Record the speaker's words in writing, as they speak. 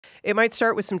It might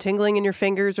start with some tingling in your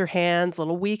fingers or hands, a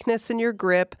little weakness in your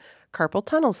grip. Carpal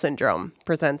tunnel syndrome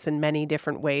presents in many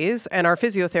different ways. And our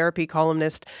physiotherapy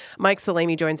columnist, Mike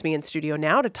Salame, joins me in studio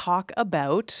now to talk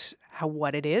about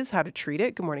what it is, how to treat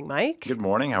it. Good morning, Mike. Good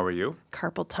morning. How are you?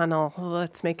 Carpal tunnel. Oh,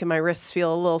 it's making my wrists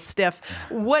feel a little stiff.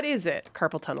 What is it,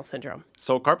 carpal tunnel syndrome?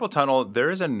 So carpal tunnel,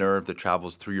 there is a nerve that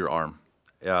travels through your arm,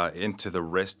 into the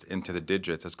wrist, into the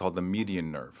digits. It's called the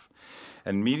median nerve.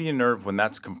 And median nerve, when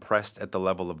that's compressed at the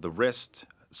level of the wrist,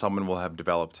 someone will have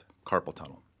developed carpal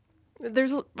tunnel.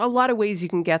 There's a lot of ways you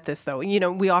can get this, though. You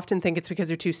know, we often think it's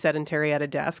because you're too sedentary at a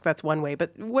desk. That's one way.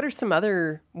 But what are some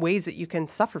other ways that you can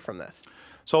suffer from this?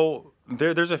 So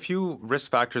there's a few risk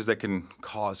factors that can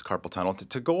cause carpal tunnel.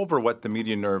 To go over what the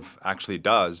median nerve actually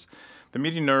does, the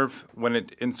median nerve, when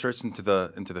it inserts into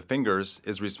the fingers,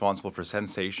 is responsible for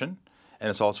sensation, and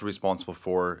it's also responsible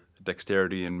for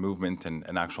dexterity and movement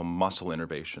and actual muscle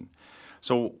innervation.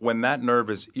 So when that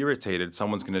nerve is irritated,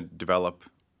 someone's going to develop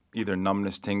either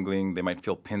numbness, tingling, they might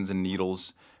feel pins and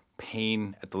needles,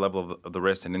 pain at the level of the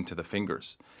wrist and into the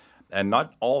fingers. And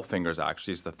not all fingers,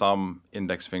 actually. It's the thumb,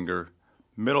 index finger,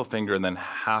 middle finger, and then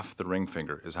half the ring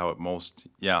finger is how it most,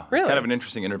 Really? It's kind of an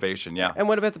interesting innervation, yeah. And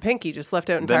what about the pinky, just left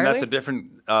out entirely? Then that's a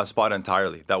different spot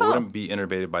entirely. That wouldn't be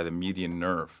innervated by the median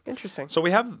nerve. Interesting. So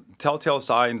we have telltale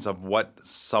signs of what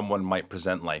someone might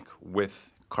present like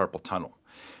with carpal tunnel.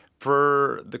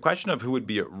 For the question of who would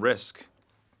be at risk,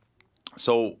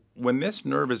 so when this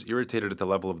nerve is irritated at the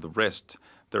level of the wrist,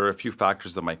 there are a few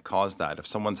factors that might cause that. If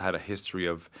someone's had a history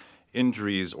of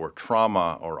injuries or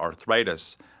trauma or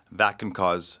arthritis, that can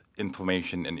cause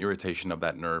inflammation and irritation of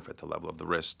that nerve at the level of the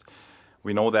wrist.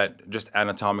 We know that just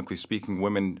anatomically speaking,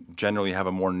 women generally have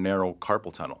a more narrow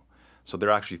carpal tunnel. So they're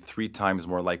actually 3 times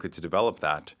more likely to develop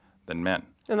that than men.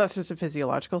 And that's just a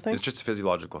physiological thing? It's just a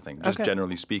physiological thing, just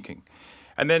generally speaking.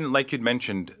 And then, like you'd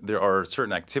mentioned, there are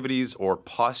certain activities or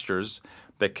postures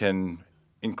that can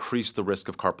increase the risk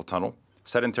of carpal tunnel.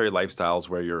 Sedentary lifestyles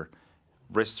where your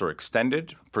wrists are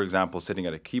extended, for example, sitting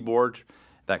at a keyboard,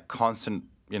 that constant,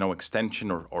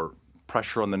 extension or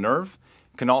pressure on the nerve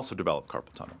can also develop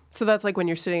carpal tunnel. So that's like when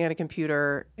you're sitting at a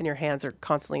computer and your hands are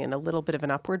constantly in a little bit of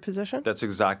an upward position? That's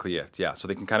exactly it, yeah. So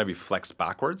they can kind of be flexed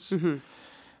backwards. Mm-hmm.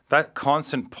 That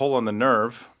constant pull on the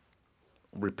nerve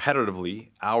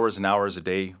repetitively, hours and hours a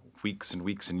day, weeks and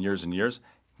weeks and years,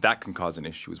 that can cause an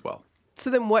issue as well. So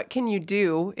then what can you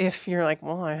do if you're like,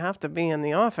 well, I have to be in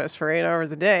the office for 8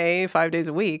 hours a day, 5 days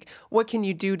a week? What can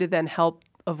you do to then help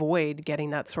avoid getting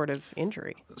that sort of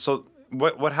injury? So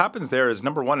what happens there is,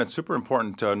 number one, it's super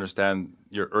important to understand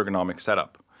your ergonomic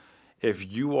setup. If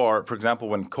you are, for example,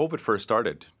 when COVID first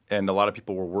started and a lot of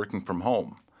people were working from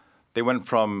home, they went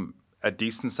from a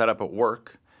decent setup at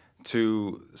work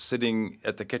to sitting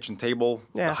at the kitchen table.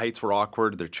 Yeah. The heights were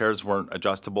awkward, their chairs weren't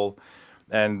adjustable.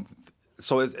 And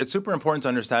so it's super important to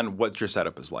understand what your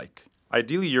setup is like.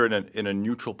 Ideally, you're in a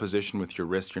neutral position with your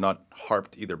wrist. You're not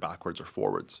harped either backwards or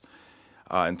forwards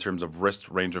in terms of wrist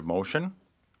range of motion.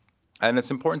 And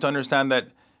it's important to understand that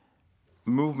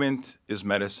movement is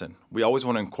medicine. We always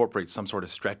want to incorporate some sort of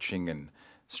stretching and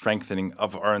strengthening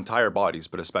of our entire bodies,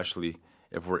 but especially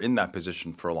if we're in that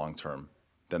position for a long term,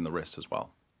 then the wrist as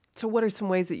well. So what are some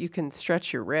ways that you can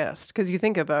stretch your wrist? Because you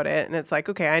think about it and it's like,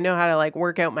 okay, I know how to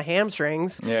work out my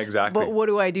hamstrings. Yeah, exactly. But what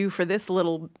do I do for this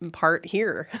little part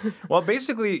here? Well,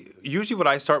 basically, usually what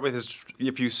I start with is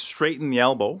if you straighten the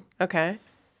elbow. Okay.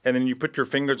 And then you put your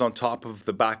fingers on top of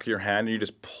the back of your hand and you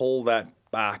just pull that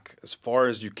back as far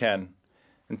as you can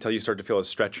until you start to feel a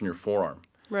stretch in your forearm.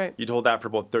 Right. You'd hold that for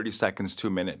about 30 seconds to a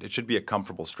minute. It should be a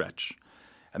comfortable stretch.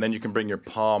 And then you can bring your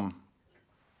palm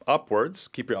upwards,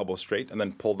 keep your elbow straight, and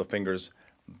then pull the fingers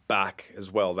back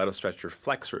as well. That'll stretch your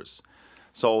flexors.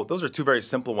 So those are 2 very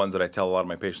simple ones that I tell a lot of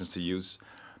my patients to use.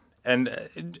 And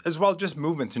as well, just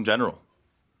movement in general.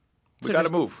 We got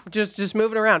to move. Just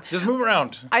moving around. Just move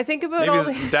around. I think about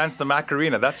maybe dance the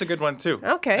Macarena. That's a good one too.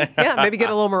 Okay. Yeah. Maybe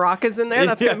get a little maracas in there.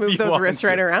 That's going to move those wrists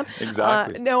right around.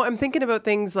 Exactly. No, I'm thinking about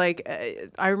things like,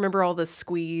 I remember all the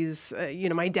squeeze.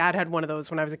 My dad had one of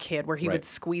those when I was a kid where he would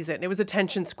squeeze it. And it was a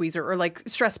tension squeezer or like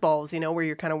stress balls, where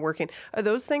you're kind of working. Are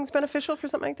those things beneficial for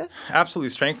something like this? Absolutely.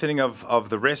 Strengthening of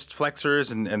the wrist flexors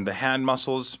and the hand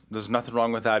muscles. There's nothing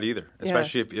wrong with that either.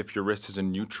 Especially if your wrist is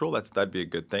in neutral, that'd be a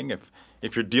good thing.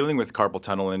 If you're dealing with carpal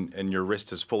tunnel and your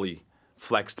wrist is fully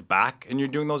flexed back and you're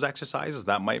doing those exercises,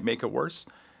 that might make it worse,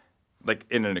 like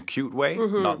in an acute way,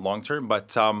 not long term. But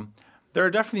there are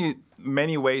definitely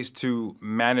many ways to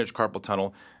manage carpal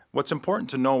tunnel. What's important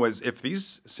to know is if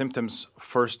these symptoms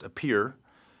first appear,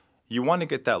 you want to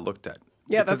get that looked at.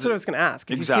 Yeah, that's what I was going to ask.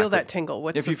 If you feel that tingle,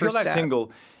 what's the first step? If you feel that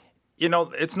tingle,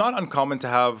 It's not uncommon to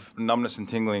have numbness and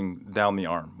tingling down the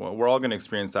arm. Well, we're all going to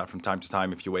experience that from time to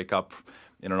time if you wake up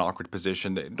in an awkward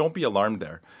position. Don't be alarmed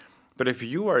there. But if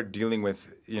you are dealing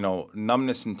with,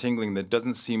 numbness and tingling that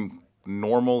doesn't seem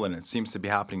normal and it seems to be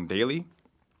happening daily,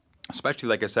 especially,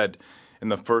 like I said, in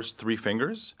the first 3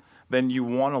 fingers, then you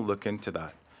want to look into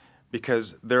that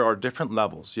because there are different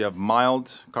levels. You have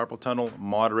mild carpal tunnel,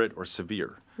 moderate, or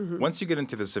severe. Once you get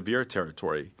into the severe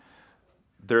territory,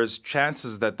 there's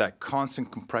chances that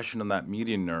constant compression on that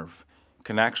median nerve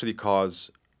can actually cause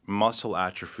muscle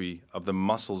atrophy of the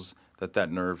muscles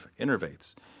that nerve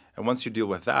innervates. And once you deal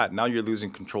with that, now you're losing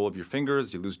control of your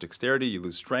fingers, you lose dexterity, you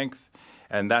lose strength,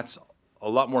 and that's a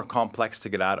lot more complex to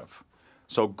get out of.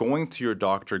 So going to your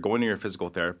doctor, going to your physical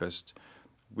therapist,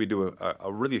 we do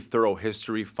a really thorough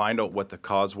history, find out what the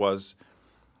cause was,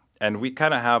 and we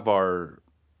kind of have our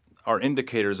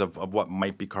indicators of what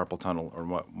might be carpal tunnel or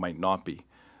what might not be.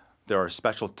 There are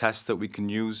special tests that we can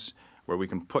use where we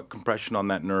can put compression on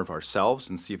that nerve ourselves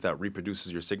and see if that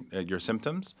reproduces your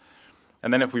symptoms.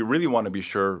 And then if we really want to be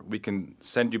sure, we can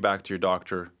send you back to your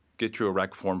doctor, get you a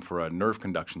rec form for a nerve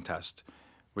conduction test,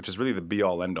 which is really the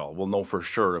be-all, end-all. We'll know for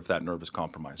sure if that nerve is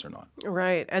compromised or not.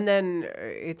 Right. And then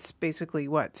it's basically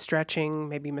what? Stretching,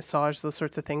 maybe massage, those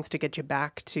sorts of things to get you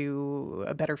back to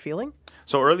a better feeling?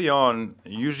 So early on,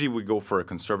 usually we go for a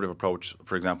conservative approach,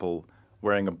 for example,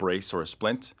 wearing a brace or a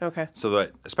splint. Okay. So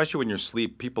that, especially when you're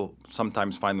asleep, people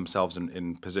sometimes find themselves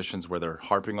in positions where they're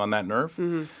harping on that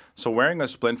nerve. So wearing a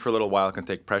splint for a little while can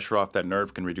take pressure off that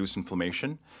nerve, can reduce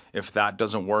inflammation. If that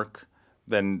doesn't work,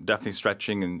 then definitely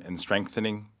stretching and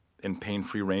strengthening in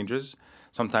pain-free ranges.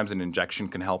 Sometimes an injection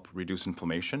can help reduce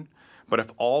inflammation. But if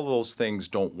all those things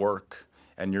don't work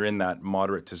and you're in that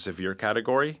moderate to severe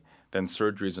category, then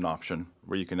surgery is an option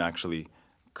where you can actually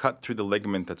cut through the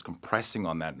ligament that's compressing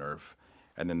on that nerve.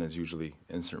 And then there's usually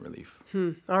instant relief.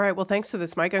 All right. Well, thanks for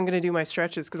this, Mike. I'm going to do my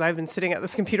stretches because I've been sitting at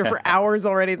this computer for hours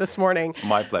already this morning.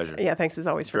 My pleasure. Yeah, thanks as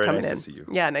always for Very coming nice in. to see you.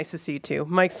 Yeah, nice to see you too.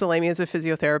 Mike Salame is a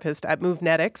physiotherapist at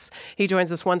Movenetics. He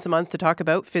joins us once a month to talk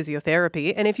about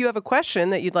physiotherapy. And if you have a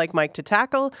question that you'd like Mike to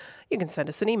tackle, you can send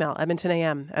us an email, Edmonton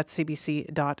AM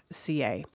 @CBC.ca.